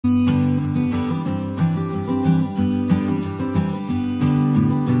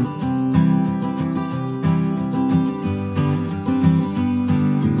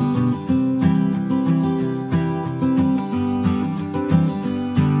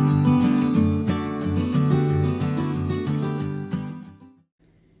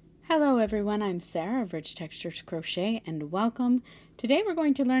everyone, I'm Sarah of Rich Textures Crochet and welcome. Today we're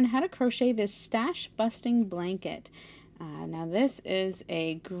going to learn how to crochet this stash busting blanket. Now this is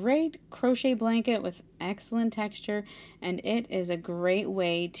a great crochet blanket with excellent texture, and it is a great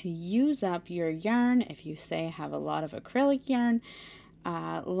way to use up your yarn if you say have a lot of acrylic yarn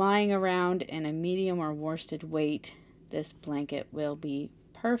lying around in a medium or worsted weight. This blanket will be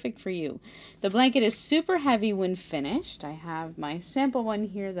perfect for you. The blanket is super heavy when finished. I have my sample one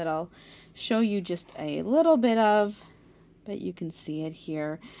here that I'll show you just a little bit of, but you can see it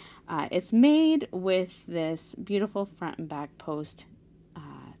here. It's made with this beautiful front and back post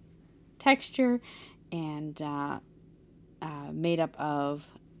texture and made up of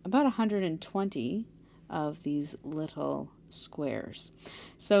about 120 of these little squares.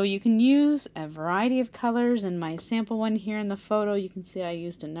 So you can use a variety of colors. In my sample one here in the photo, you can see I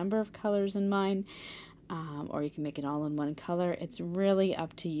used a number of colors in mine, or you can make it all in one color. It's really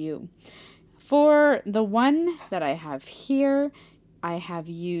up to you. For the one that I have here, I have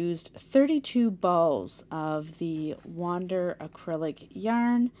used 32 balls of the Wander acrylic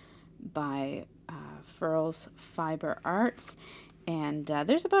yarn by Furls Fiberarts. And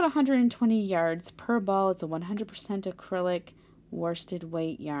there's about 120 yards per ball. It's a 100% acrylic worsted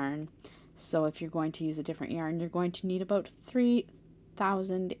weight yarn. So if you're going to use a different yarn, you're going to need about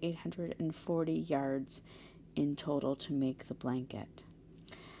 3,840 yards in total to make the blanket.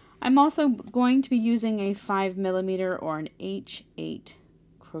 I'm also going to be using a 5mm or an H8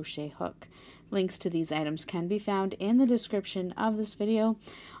 crochet hook. Links to these items can be found in the description of this video.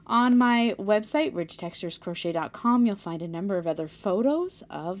 On my website, richtexturescrochet.com, you'll find a number of other photos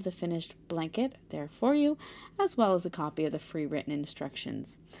of the finished blanket there for you, as well as a copy of the free written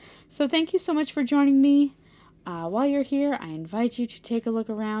instructions. So thank you so much for joining me. While you're here, I invite you to take a look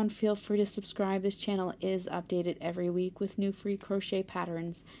around. Feel free to subscribe. This channel is updated every week with new free crochet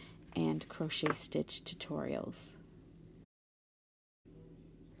patterns and crochet stitch tutorials.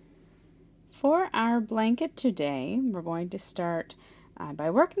 For our blanket today, we're going to start by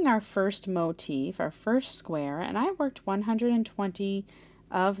working our first motif, our first square, and I worked 120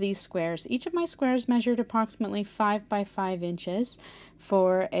 of these squares. Each of my squares measured approximately 5 by 5 inches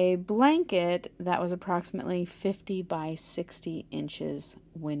for a blanket that was approximately 50 by 60 inches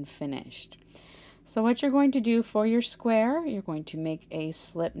when finished. So what you're going to do for your square, you're going to make a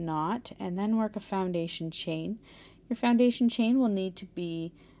slip knot and then work a foundation chain. Your foundation chain will need to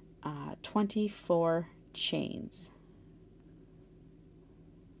be 24 chains.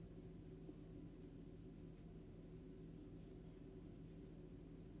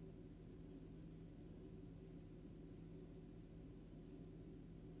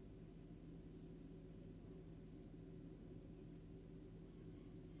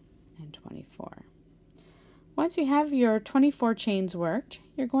 And 24. Once you have your 24 chains worked,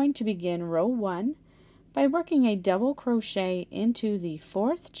 you're going to begin row 1 by working a double crochet into the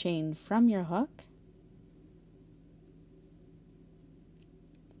 4th chain from your hook,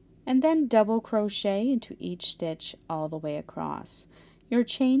 and then double crochet into each stitch all the way across. Your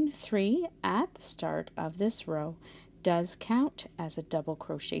chain 3 at the start of this row does count as a double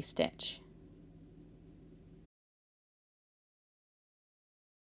crochet stitch.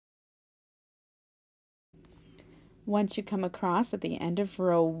 Once you come across at the end of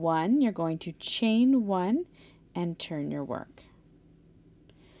row 1, you're going to chain 1 and turn your work.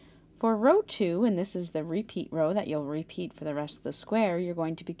 For row 2, and this is the repeat row that you'll repeat for the rest of the square, you're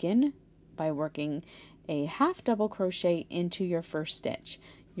going to begin by working a half double crochet into your first stitch.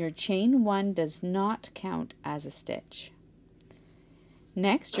 Your chain 1 does not count as a stitch.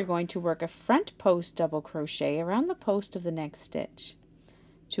 Next, you're going to work a front post double crochet around the post of the next stitch.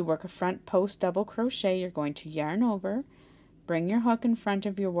 To work a front post double crochet, you're going to yarn over, bring your hook in front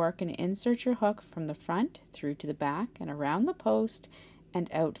of your work and insert your hook from the front through to the back and around the post and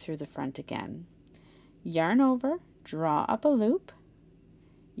out through the front again. Yarn over, draw up a loop,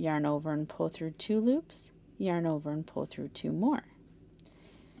 yarn over and pull through 2 loops, yarn over and pull through 2 more.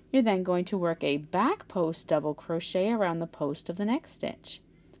 You're then going to work a back post double crochet around the post of the next stitch.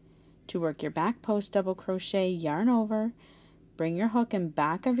 To work your back post double crochet, yarn over, bring your hook in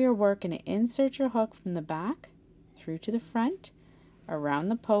back of your work and insert your hook from the back through to the front, around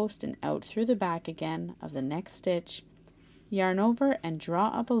the post and out through the back again of the next stitch. Yarn over and draw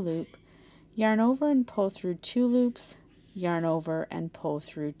up a loop, yarn over and pull through 2 loops, yarn over and pull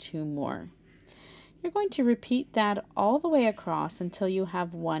through 2 more. You're going to repeat that all the way across until you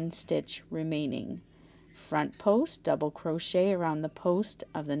have 1 stitch remaining. Front post double crochet around the post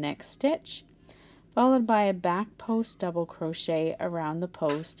of the next stitch, followed by a back post double crochet around the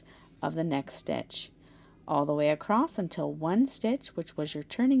post of the next stitch. all the way across until one stitch, which was your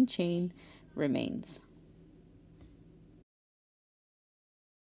turning chain, remains.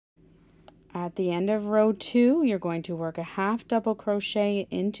 At the end of row 2, you're going to work a half double crochet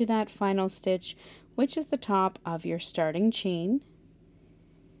into that final stitch, which is the top of your starting chain.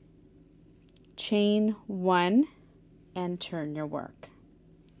 Chain 1 and turn your work.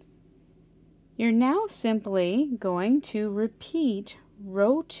 You're now simply going to repeat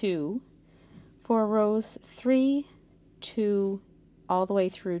row 2 for rows 3, 2, all the way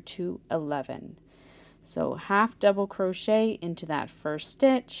through to 11. So half double crochet into that first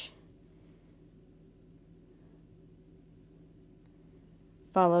stitch,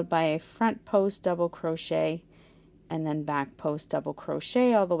 followed by a front post double crochet, and then back post double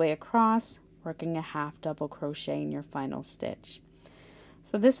crochet all the way across, working a half double crochet in your final stitch.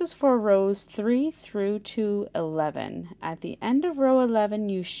 So this is for rows 3 through to 11. At the end of row 11,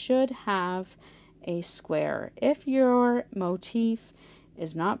 you should have a square. If your motif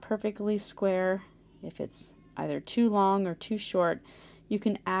is not perfectly square, if it's either too long or too short, you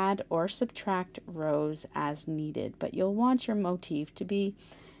can add or subtract rows as needed, but you'll want your motif to be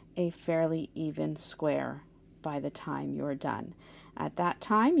a fairly even square by the time you're done. At that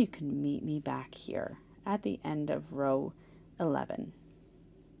time, you can meet me back here at the end of row 11.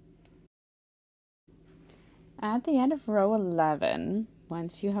 At the end of row 11,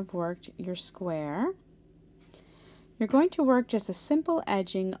 once you have worked your square, you're going to work just a simple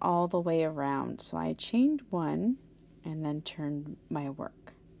edging all the way around. So I chained 1 and then turned my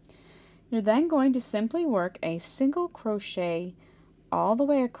work. You're then going to simply work a single crochet all the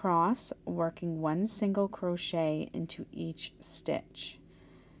way across, working 1 single crochet into each stitch.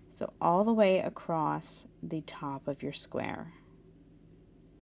 So all the way across the top of your square.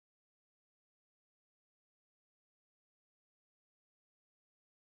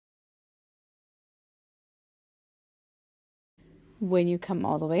 When you come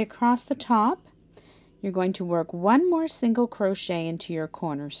all the way across the top, you're going to work 1 more single crochet into your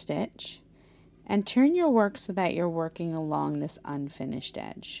corner stitch and turn your work so that you're working along this unfinished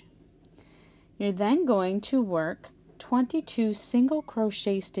edge. You're then going to work 22 single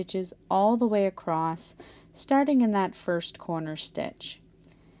crochet stitches all the way across, starting in that first corner stitch.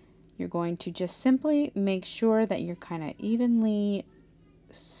 You're going to just simply make sure that you're kind of evenly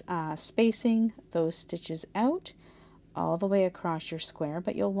spacing those stitches out all the way across your square,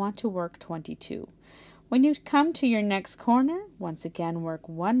 but you'll want to work 22. When you come to your next corner, once again work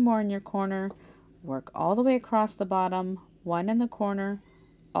 1 more in your corner, work all the way across the bottom, 1 in the corner,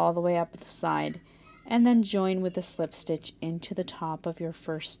 all the way up the side, and then join with a slip stitch into the top of your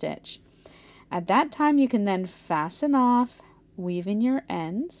first stitch. At that time, you can then fasten off, weave in your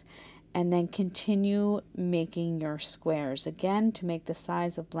ends, and then continue making your squares. Again, to make the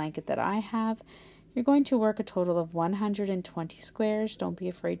size of blanket that I have, you're going to work a total of 120 squares. Don't be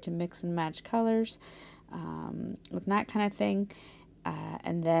afraid to mix and match colors with that kind of thing.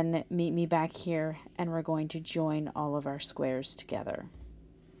 And then meet me back here and we're going to join all of our squares together.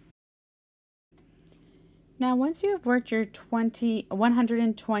 Now once you have worked your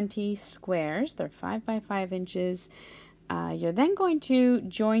 120 squares, they're 5 by 5 inches, you're then going to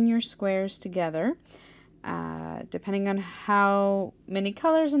join your squares together. Depending on how many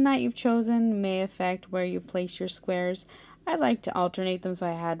colors in that you've chosen may affect where you place your squares. I like to alternate them, so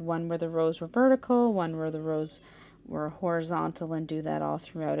I had one where the rows were vertical, one where the rows were horizontal, and do that all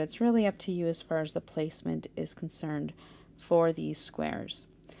throughout. It's really up to you as far as the placement is concerned for these squares.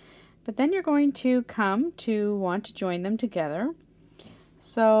 But then you're going to come to want to join them together.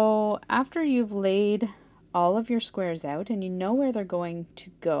 So after you've laid all of your squares out and you know where they're going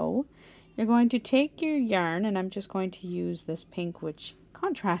to go, you're going to take your yarn, and I'm just going to use this pink, which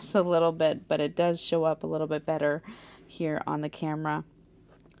contrasts a little bit, but it does show up a little bit better here on the camera.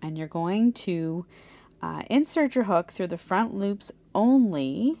 And you're going to insert your hook through the front loops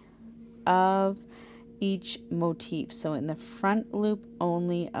only of each motif. So in the front loop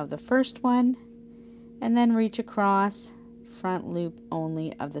only of the first one, and then reach across, front loop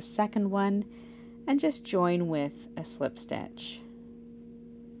only of the second one, and just join with a slip stitch.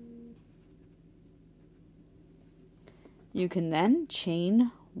 You can then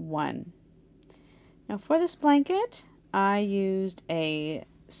chain 1. Now for this blanket, I used a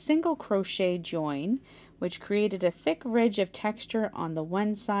single crochet join, which created a thick ridge of texture on the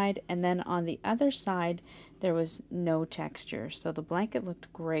one side, and then on the other side there was no texture. So the blanket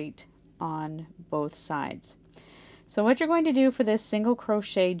looked great on both sides. So what you're going to do for this single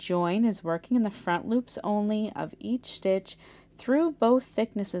crochet join is working in the front loops only of each stitch through both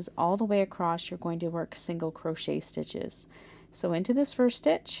thicknesses all the way across. You're going to work single crochet stitches. So into this first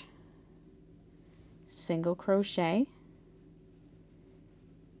stitch, single crochet,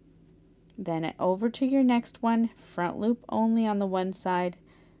 then over to your next one, front loop only on the one side,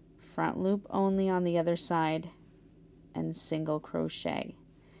 front loop only on the other side, and single crochet.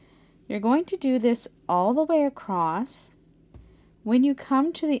 You're going to do this all the way across. When you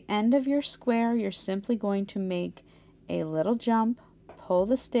come to the end of your square, you're simply going to make a little jump, pull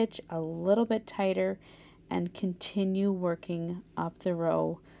the stitch a little bit tighter, and continue working up the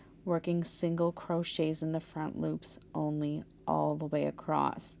row, working single crochets in the front loops only all the way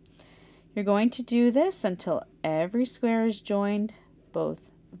across. You're going to do this until every square is joined, both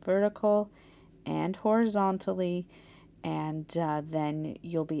vertical and horizontally, and then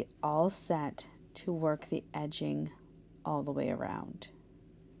you'll be all set to work the edging all the way around.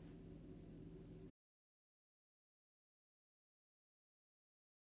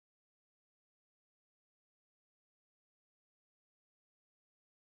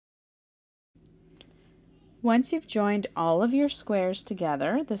 Once you've joined all of your squares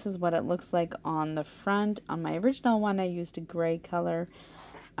together, this is what it looks like on the front. On my original one, I used a gray color,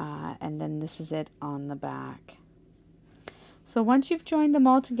 and then this is it on the back. So once you've joined them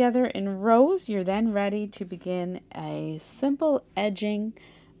all together in rows, you're then ready to begin a simple edging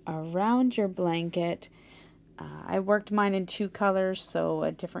around your blanket. I worked mine in 2 colors, so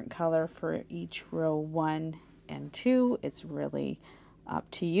a different color for each row 1 and 2. It's really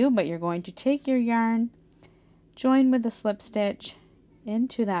up to you, but you're going to take your yarn, join with a slip stitch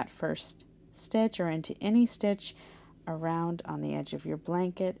into that first stitch or into any stitch around on the edge of your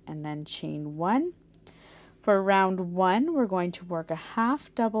blanket, and then chain 1. For round 1, we're going to work a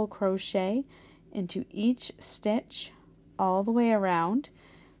half double crochet into each stitch all the way around.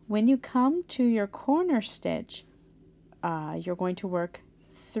 When you come to your corner stitch, you're going to work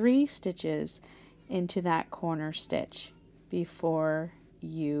 3 stitches into that corner stitch before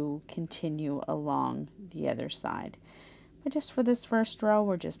you continue along the other side. But just for this first row,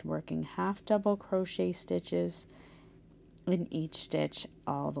 we're just working half double crochet stitches in each stitch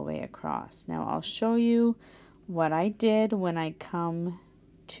all the way across. Now I'll show you what I did when I come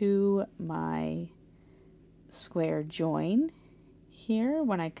to my square join here.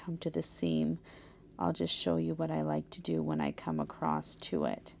 When I come to the seam, I'll just show you what I like to do when I come across to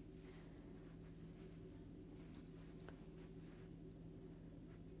it.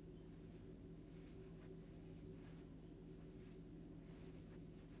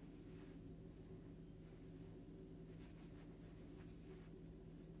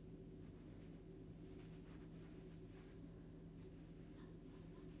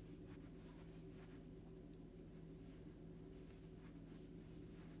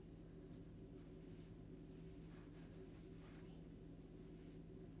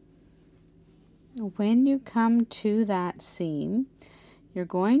 When you come to that seam, you're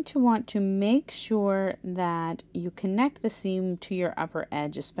going to want to make sure that you connect the seam to your upper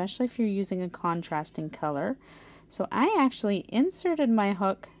edge, especially if you're using a contrasting color. So I actually inserted my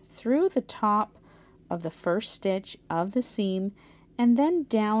hook through the top of the first stitch of the seam and then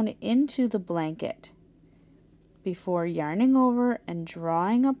down into the blanket before yarning over and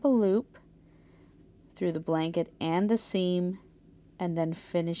drawing up a loop through the blanket and the seam, and then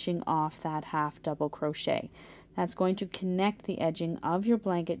finishing off that half double crochet. That's going to connect the edging of your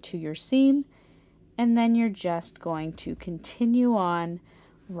blanket to your seam, and then you're just going to continue on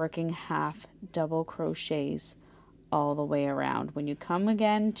working half double crochets all the way around. When you come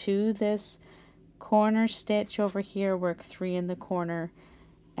again to this corner stitch over here, work 3 in the corner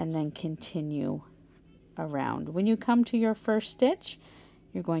and then continue around. When you come to your first stitch,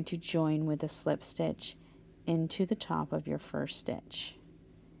 you're going to join with a slip stitch into the top of your first stitch.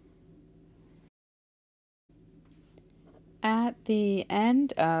 At the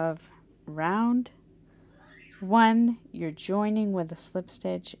end of round 1, you're joining with a slip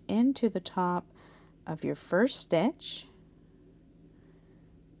stitch into the top of your first stitch.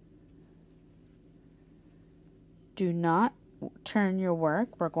 Do not turn your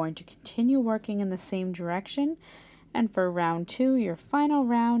work. We're going to continue working in the same direction, and for round 2, your final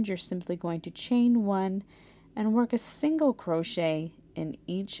round, you're simply going to chain 1 and work a single crochet in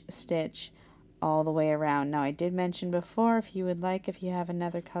each stitch all the way around. Now I did mention before, if you would like, if you have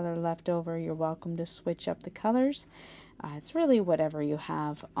another color left over, you're welcome to switch up the colors. It's really whatever you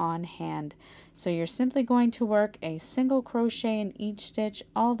have on hand. So you're simply going to work a single crochet in each stitch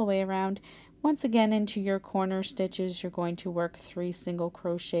all the way around. Once again, into your corner stitches, you're going to work 3 single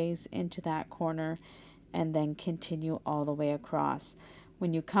crochets into that corner and then continue all the way across.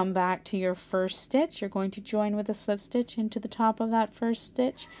 When you come back to your first stitch, you're going to join with a slip stitch into the top of that first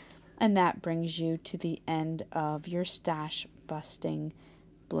stitch, and that brings you to the end of your stash busting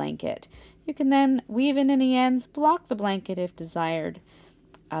blanket. You can then weave in any ends, block the blanket if desired.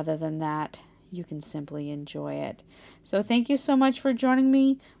 Other than that, you can simply enjoy it. So thank you so much for joining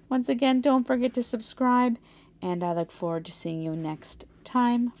me. Once again, don't forget to subscribe, and I look forward to seeing you next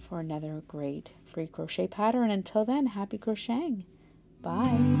time for another great free crochet pattern. Until then, happy crocheting.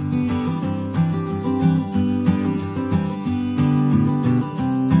 Bye.